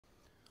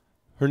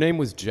Her name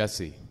was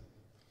Jessie.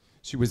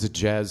 She was a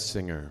jazz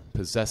singer,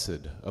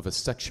 possessed of a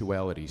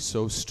sexuality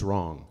so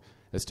strong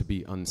as to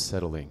be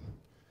unsettling.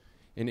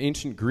 In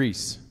ancient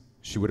Greece,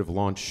 she would have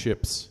launched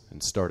ships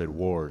and started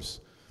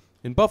wars.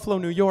 In Buffalo,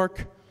 New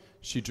York,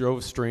 she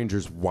drove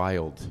strangers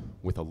wild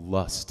with a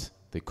lust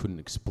they couldn't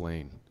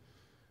explain.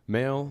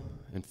 Male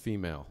and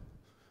female,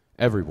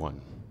 everyone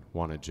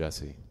wanted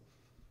Jessie.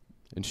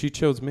 And she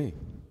chose me.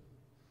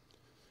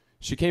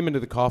 She came into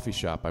the coffee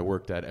shop I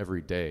worked at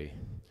every day.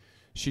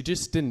 She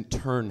just didn't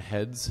turn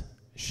heads.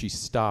 She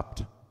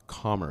stopped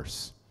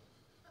commerce.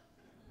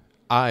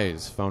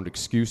 Eyes found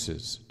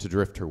excuses to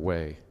drift her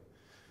way.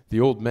 The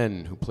old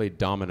men who played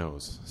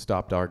dominoes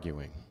stopped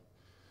arguing.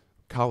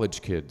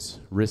 College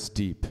kids, wrist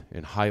deep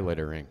in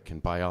highlighter ink and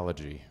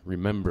biology,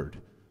 remembered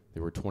they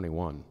were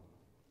 21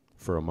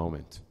 for a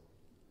moment.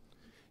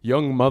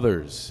 Young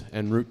mothers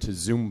en route to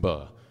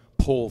Zumba,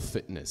 pole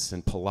fitness,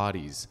 and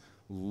Pilates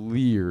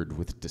leered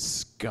with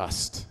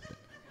disgust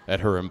at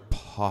her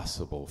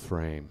impossible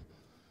frame.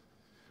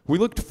 We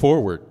looked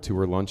forward to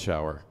her lunch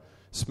hour,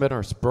 spent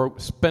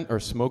our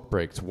smoke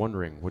breaks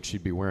wondering what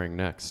she'd be wearing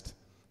next.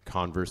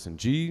 Converse and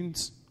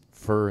jeans,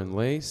 fur and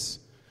lace,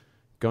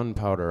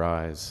 gunpowder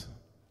eyes,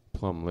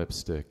 plum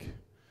lipstick,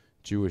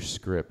 Jewish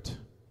script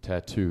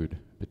tattooed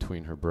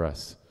between her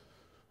breasts.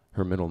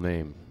 Her middle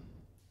name,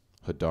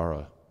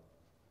 Hadara,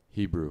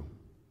 Hebrew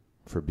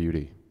for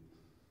beauty.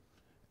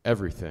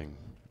 Everything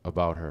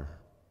about her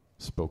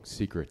spoke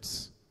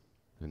secrets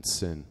and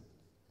sin.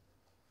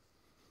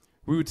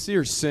 We would see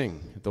her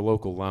sing at the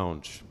local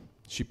lounge.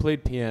 She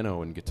played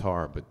piano and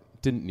guitar, but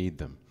didn't need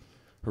them.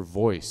 Her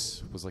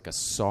voice was like a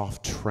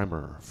soft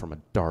tremor from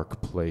a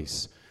dark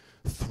place.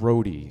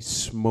 Throaty,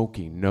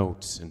 smoky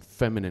notes and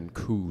feminine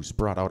coos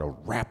brought out a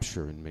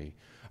rapture in me.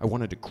 I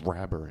wanted to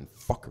grab her and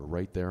fuck her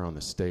right there on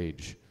the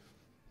stage.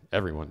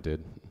 Everyone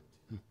did.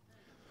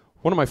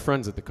 One of my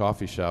friends at the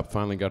coffee shop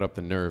finally got up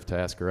the nerve to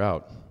ask her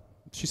out.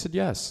 She said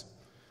yes.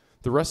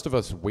 The rest of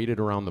us waited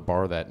around the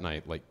bar that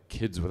night like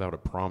kids without a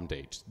prom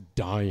date,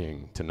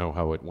 dying to know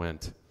how it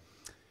went.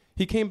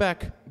 He came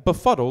back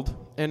befuddled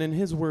and, in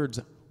his words,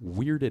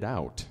 weirded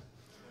out.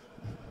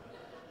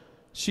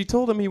 She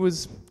told him he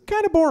was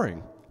kind of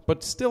boring,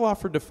 but still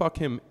offered to fuck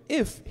him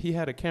if he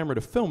had a camera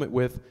to film it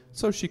with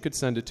so she could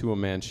send it to a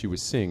man she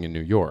was seeing in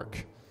New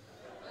York.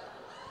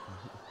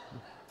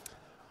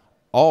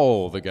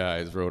 All the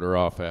guys wrote her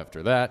off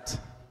after that,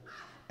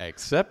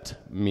 except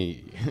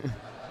me.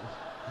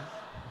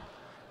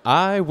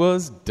 I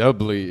was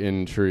doubly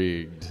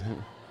intrigued.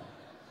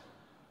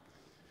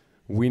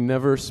 We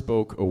never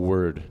spoke a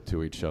word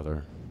to each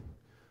other,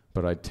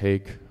 but I'd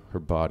take her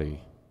body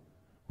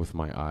with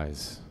my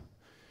eyes.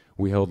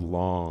 We held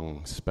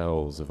long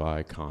spells of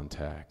eye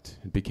contact.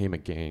 It became a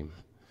game.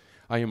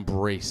 I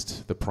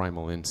embraced the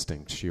primal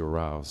instinct she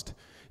aroused.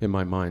 In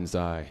my mind's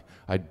eye,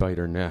 I'd bite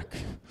her neck,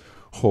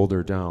 hold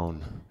her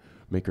down,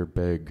 make her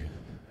beg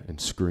and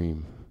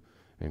scream,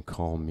 and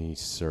call me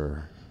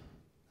sir.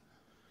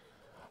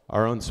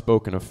 Our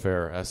unspoken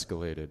affair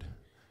escalated.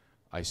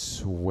 I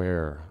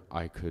swear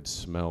I could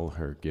smell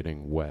her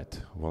getting wet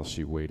while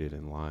she waited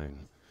in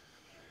line.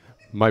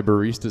 My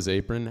barista's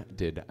apron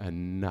did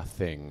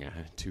nothing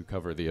to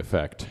cover the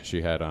effect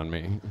she had on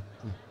me.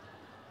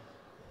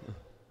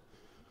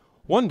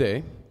 One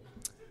day,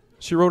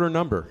 she wrote her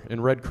number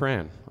in red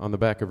crayon on the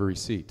back of her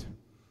receipt.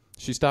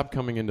 She stopped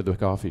coming into the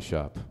coffee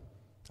shop.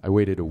 I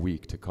waited a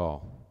week to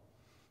call.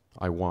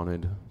 I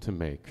wanted to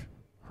make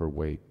her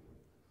wait.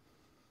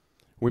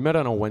 We met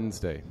on a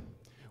Wednesday.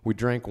 We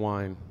drank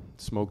wine,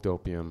 smoked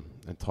opium,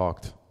 and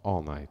talked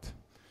all night.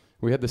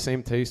 We had the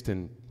same taste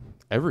in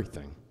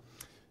everything.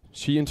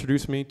 She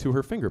introduced me to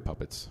her finger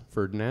puppets,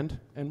 Ferdinand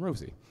and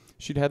Rosie.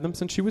 She'd had them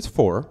since she was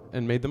 4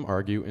 and made them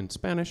argue in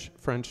Spanish,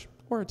 French,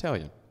 or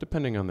Italian,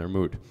 depending on their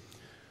mood.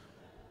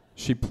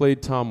 She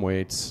played Tom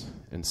Waits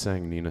and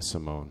sang Nina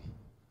Simone.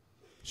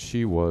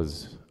 She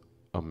was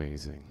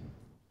amazing.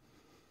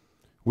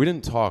 We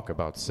didn't talk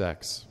about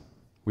sex.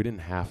 We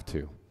didn't have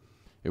to.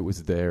 It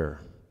was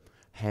there,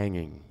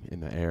 hanging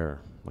in the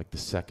air, like the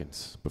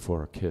seconds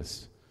before a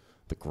kiss,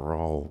 the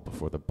growl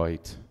before the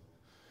bite.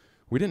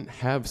 We didn't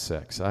have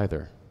sex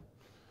either,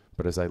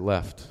 but as I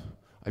left,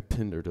 I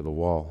pinned her to the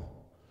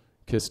wall,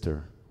 kissed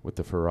her with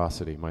the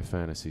ferocity my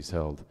fantasies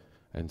held,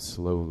 and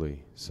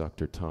slowly sucked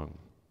her tongue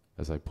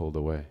as I pulled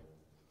away.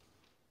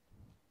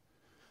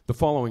 The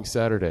following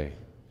Saturday,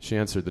 she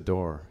answered the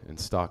door in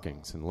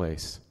stockings and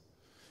lace.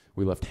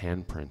 We left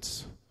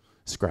handprints,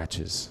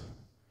 scratches,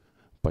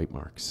 bite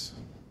marks.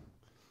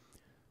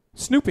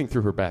 Snooping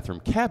through her bathroom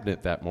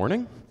cabinet that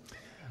morning,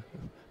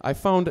 I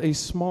found a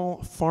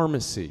small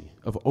pharmacy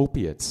of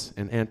opiates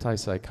and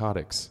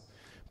antipsychotics,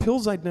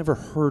 pills I'd never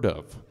heard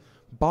of,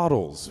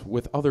 bottles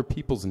with other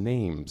people's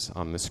names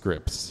on the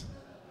scripts.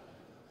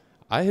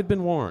 I had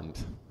been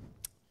warned,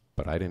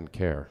 but I didn't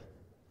care.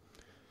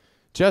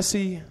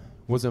 Jessie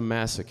was a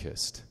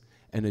masochist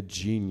and a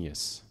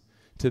genius.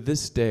 To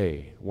this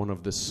day, one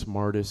of the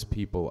smartest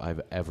people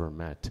I've ever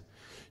met.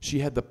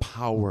 She had the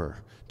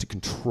power to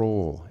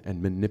control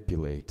and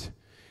manipulate.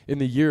 In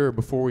the year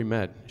before we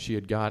met, she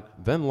had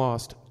then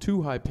lost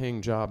 2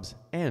 high-paying jobs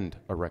and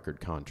a record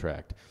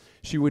contract.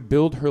 She would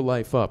build her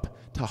life up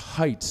to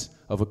heights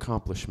of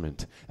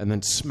accomplishment and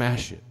then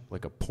smash it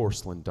like a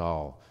porcelain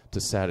doll to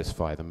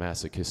satisfy the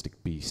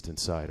masochistic beast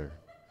inside her.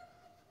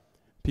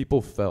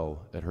 People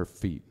fell at her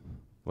feet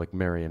like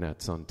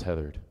marionettes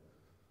untethered.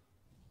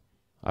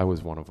 I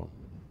was one of them.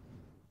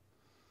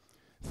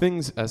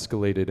 Things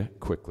escalated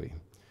quickly.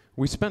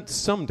 We spent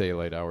some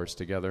daylight hours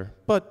together,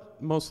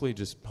 but mostly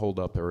just holed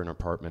up in an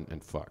apartment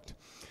and fucked.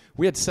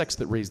 We had sex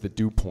that raised the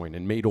dew point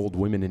and made old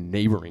women in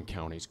neighboring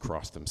counties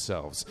cross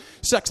themselves.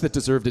 Sex that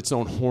deserved its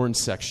own horn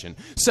section.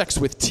 Sex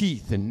with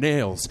teeth and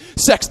nails.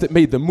 Sex that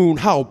made the moon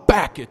howl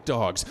back at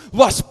dogs.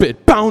 Lust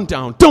bit, bound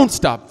down, don't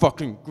stop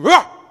fucking.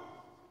 Ah!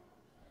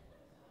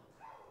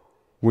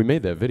 We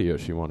made that video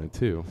she wanted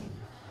too.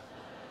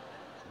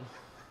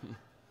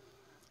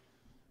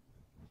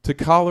 To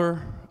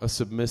collar a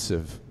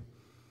submissive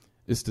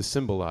is to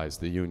symbolize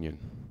the union,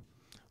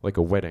 like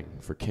a wedding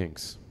for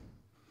kinks.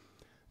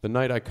 The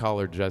night I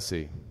collared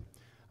Jessie,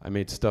 I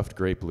made stuffed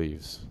grape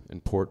leaves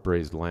and port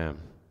braised lamb.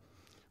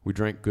 We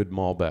drank good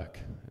Malbec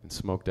and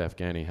smoked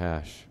Afghani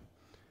hash.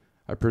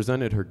 I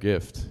presented her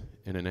gift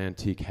in an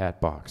antique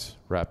hat box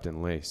wrapped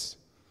in lace.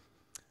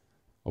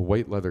 A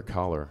white leather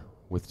collar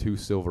with 2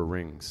 silver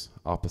rings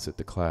opposite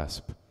the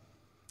clasp,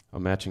 a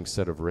matching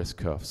set of wrist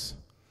cuffs,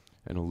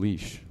 and a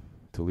leash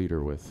to lead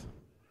her with.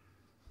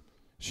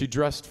 She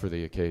dressed for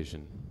the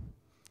occasion.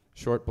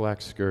 Short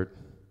black skirt,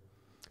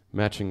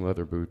 matching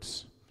leather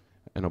boots,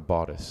 and a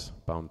bodice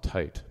bound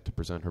tight to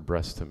present her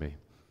breasts to me.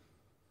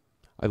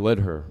 I led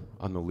her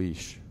on the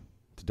leash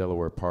to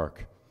Delaware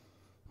Park,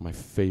 my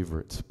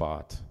favorite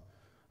spot,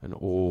 an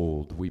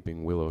old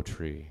weeping willow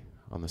tree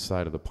on the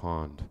side of the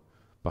pond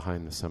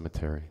behind the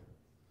cemetery.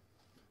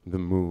 The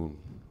moon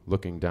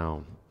looking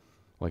down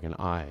like an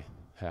eye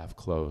half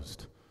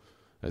closed,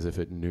 as if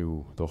it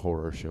knew the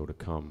horror show to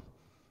come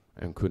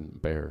and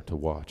couldn't bear to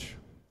watch.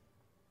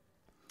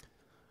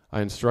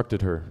 I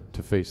instructed her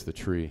to face the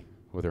tree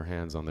with her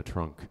hands on the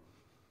trunk.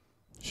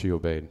 She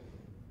obeyed.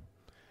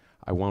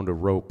 I wound a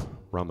rope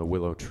round the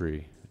willow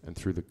tree and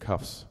threw the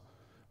cuffs,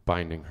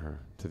 binding her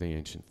to the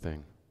ancient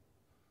thing.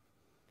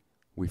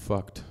 We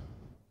fucked,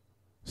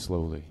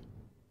 slowly,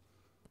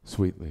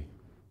 sweetly.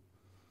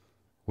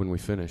 When we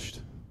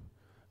finished,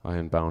 I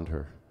unbound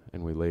her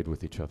and we laid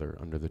with each other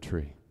under the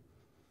tree.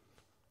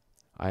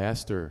 I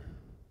asked her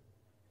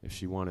if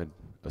she wanted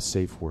a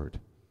safe word,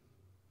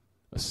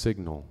 a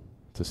signal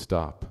to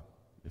stop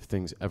if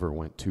things ever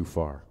went too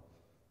far.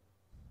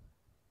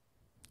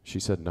 She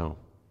said no.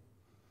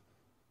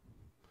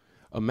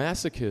 A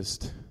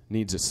masochist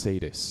needs a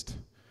sadist,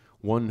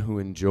 one who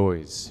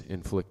enjoys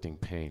inflicting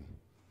pain.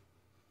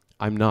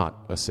 I'm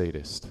not a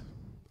sadist.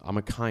 I'm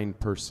a kind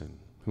person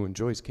who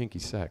enjoys kinky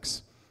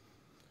sex.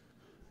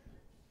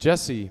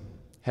 Jessie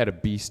had a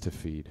beast to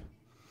feed.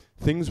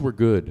 Things were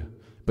good,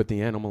 but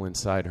the animal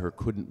inside her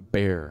couldn't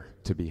bear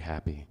to be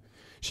happy.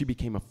 She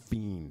became a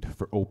fiend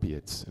for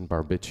opiates and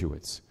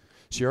barbiturates.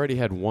 She already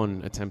had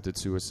 1 attempted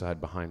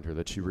suicide behind her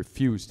that she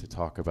refused to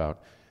talk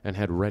about and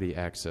had ready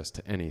access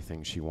to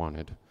anything she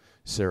wanted: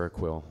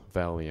 Seroquel,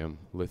 Valium,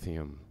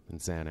 lithium, and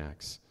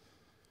Xanax.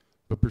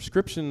 But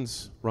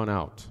prescriptions run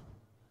out,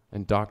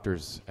 and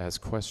doctors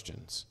ask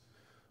questions.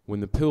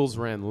 When the pills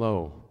ran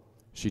low,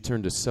 she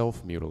turned to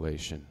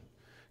self-mutilation,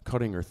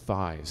 cutting her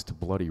thighs to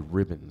bloody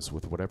ribbons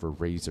with whatever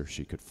razor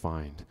she could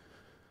find.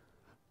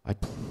 I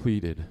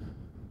pleaded,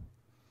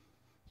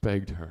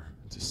 begged her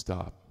to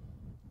stop.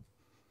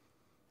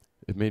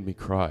 It made me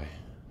cry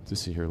to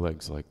see her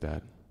legs like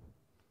that.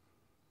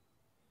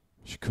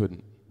 She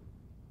couldn't.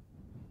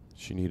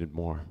 She needed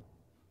more.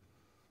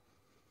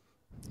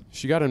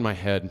 She got in my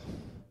head.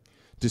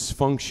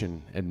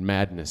 Dysfunction and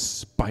madness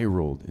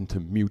spiraled into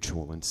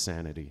mutual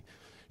insanity.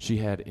 She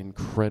had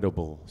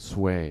incredible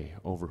sway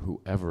over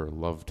whoever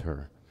loved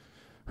her.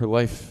 Her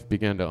life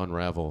began to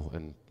unravel,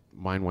 and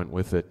mine went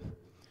with it.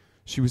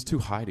 She was too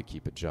high to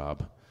keep a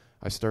job.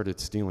 I started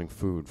stealing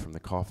food from the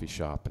coffee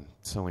shop and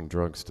selling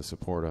drugs to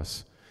support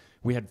us.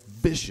 We had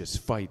vicious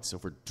fights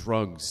over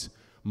drugs,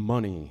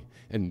 money,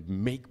 and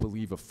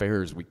make-believe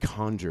affairs we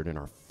conjured in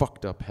our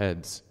fucked up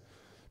heads.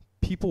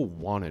 People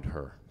wanted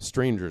her.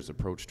 Strangers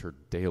approached her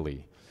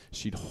daily.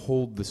 She'd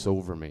hold this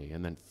over me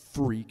and then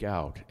freak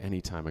out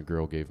anytime a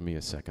girl gave me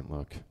a second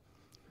look.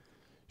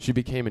 She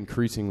became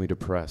increasingly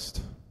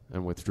depressed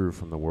and withdrew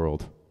from the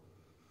world.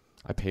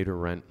 I paid her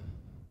rent,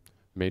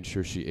 made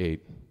sure she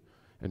ate,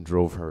 and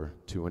drove her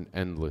to an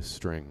endless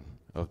string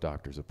of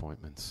doctor's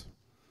appointments.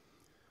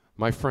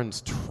 My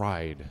friends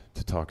tried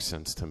to talk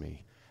sense to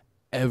me.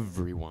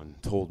 Everyone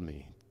told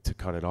me to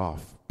cut it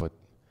off, but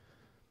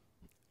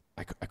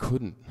I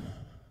couldn't.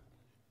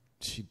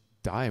 She'd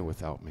die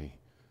without me,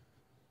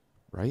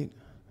 right?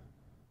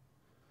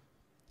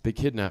 They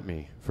kidnapped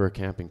me for a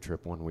camping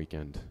trip one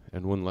weekend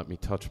and wouldn't let me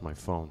touch my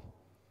phone.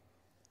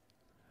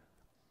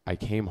 I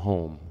came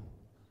home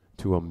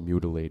to a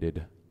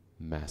mutilated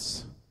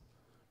mess.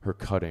 Her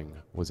cutting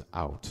was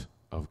out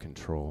of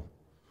control.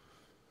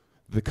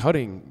 The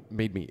cutting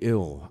made me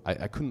ill.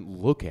 I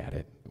couldn't look at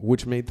it,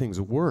 which made things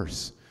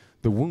worse.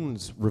 The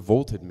wounds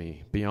revolted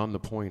me beyond the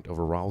point of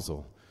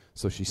arousal,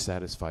 so she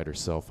satisfied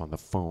herself on the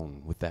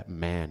phone with that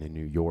man in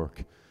New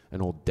York,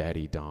 an old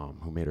daddy Dom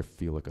who made her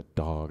feel like a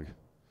dog.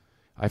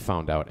 I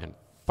found out and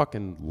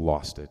fucking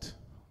lost it.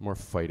 More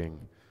fighting,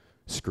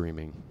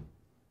 screaming,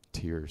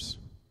 tears.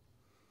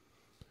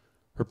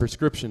 Her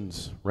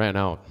prescriptions ran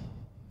out,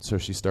 so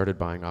she started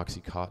buying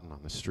Oxycontin on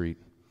the street.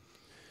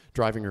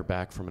 Driving her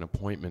back from an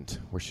appointment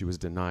where she was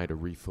denied a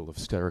refill of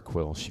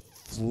Seroquel, she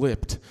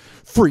flipped,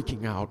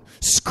 freaking out,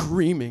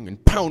 screaming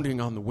and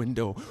pounding on the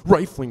window,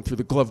 rifling through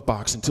the glove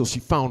box until she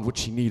found what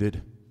she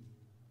needed.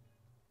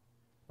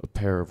 A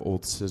pair of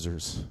old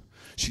scissors.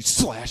 She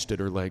slashed at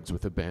her legs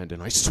with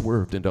abandon. I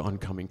swerved into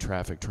oncoming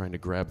traffic trying to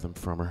grab them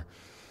from her.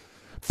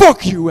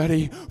 Fuck you,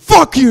 Eddie!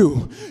 Fuck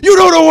you! You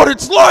don't know what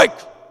it's like!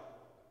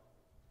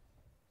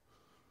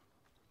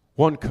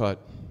 One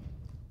cut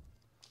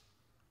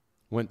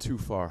went too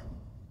far.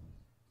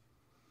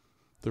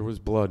 There was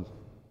blood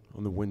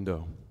on the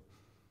window,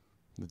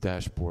 the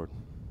dashboard,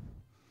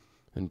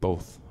 and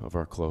both of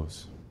our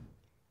clothes.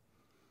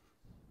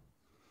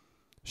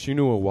 She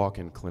knew a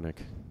walk-in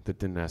clinic that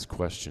didn't ask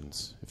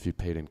questions if you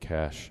paid in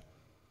cash.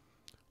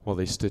 While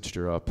they stitched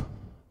her up,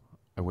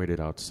 I waited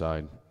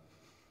outside,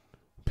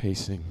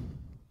 pacing,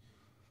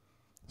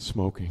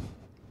 smoking,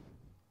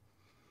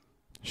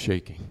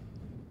 shaking.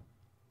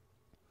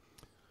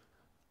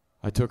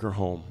 I took her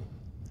home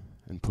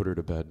and put her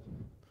to bed,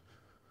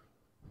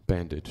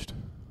 bandaged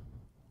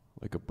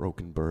like a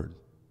broken bird.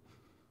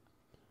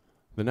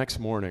 The next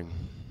morning,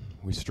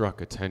 we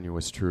struck a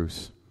tenuous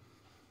truce.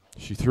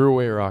 She threw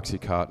away her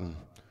Oxycontin,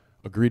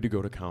 agreed to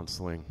go to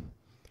counseling,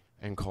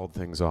 and called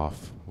things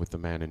off with the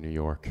man in New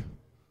York.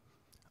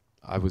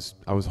 I was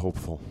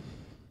hopeful.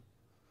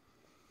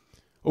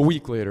 A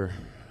week later,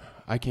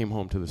 I came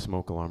home to the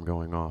smoke alarm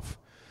going off.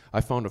 I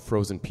found a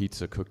frozen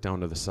pizza cooked down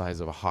to the size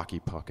of a hockey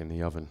puck in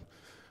the oven.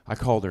 I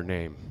called her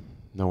name.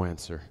 No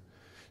answer.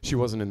 She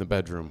wasn't in the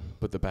bedroom,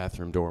 but the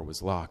bathroom door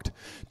was locked.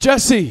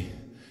 Jessie!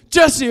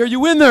 Jessie, are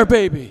you in there,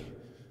 baby?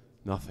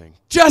 Nothing.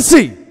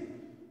 Jessie!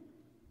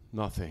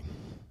 Nothing.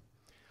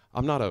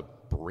 I'm not a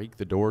break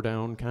the door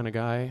down kind of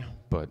guy,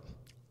 but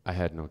I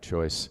had no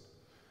choice.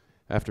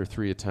 After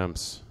 3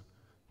 attempts,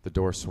 the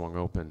door swung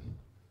open,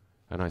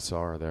 and I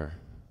saw her there,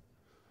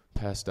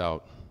 passed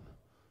out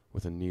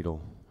with a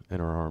needle in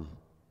her arm,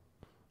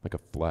 like a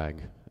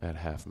flag at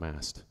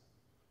half-mast.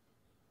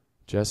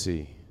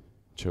 Jessie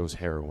chose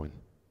heroin,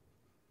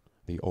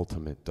 the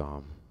ultimate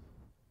dom.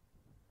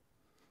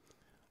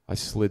 I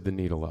slid the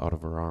needle out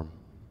of her arm,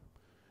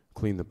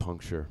 cleaned the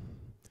puncture,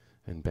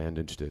 and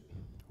bandaged it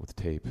with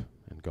tape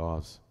and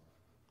gauze.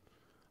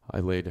 I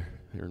laid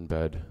her in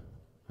bed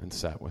and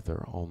sat with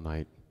her all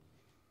night,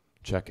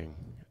 checking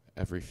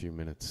every few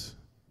minutes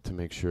to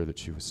make sure that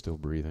she was still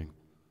breathing.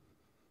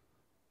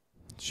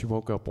 She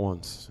woke up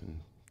once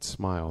and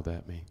smiled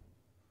at me.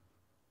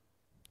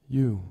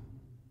 "You,"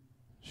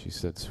 she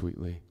said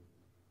sweetly.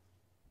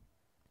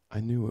 "I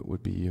knew it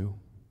would be you."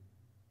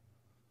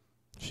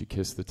 She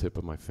kissed the tip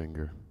of my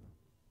finger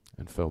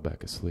and fell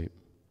back asleep.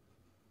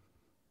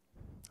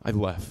 I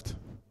left.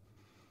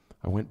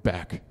 I went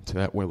back to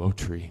that willow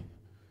tree,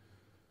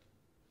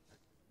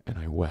 and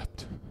I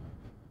wept.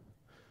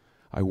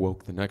 I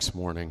woke the next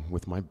morning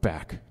with my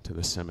back to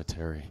the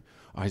cemetery,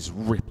 eyes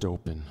ripped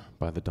open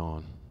by the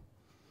dawn.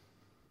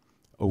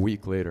 A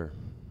week later,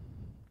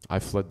 I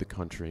fled the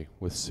country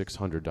with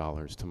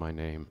 $600 to my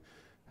name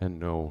and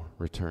no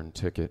return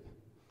ticket,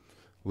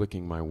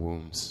 licking my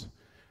wounds,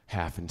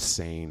 half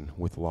insane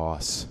with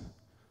loss,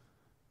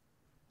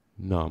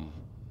 numb,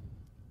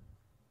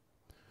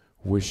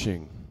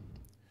 wishing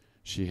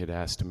she had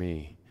asked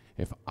me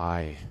if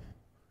I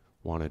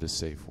wanted a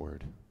safe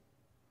word,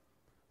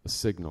 a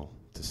signal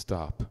to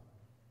stop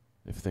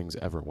if things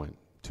ever went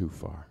too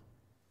far.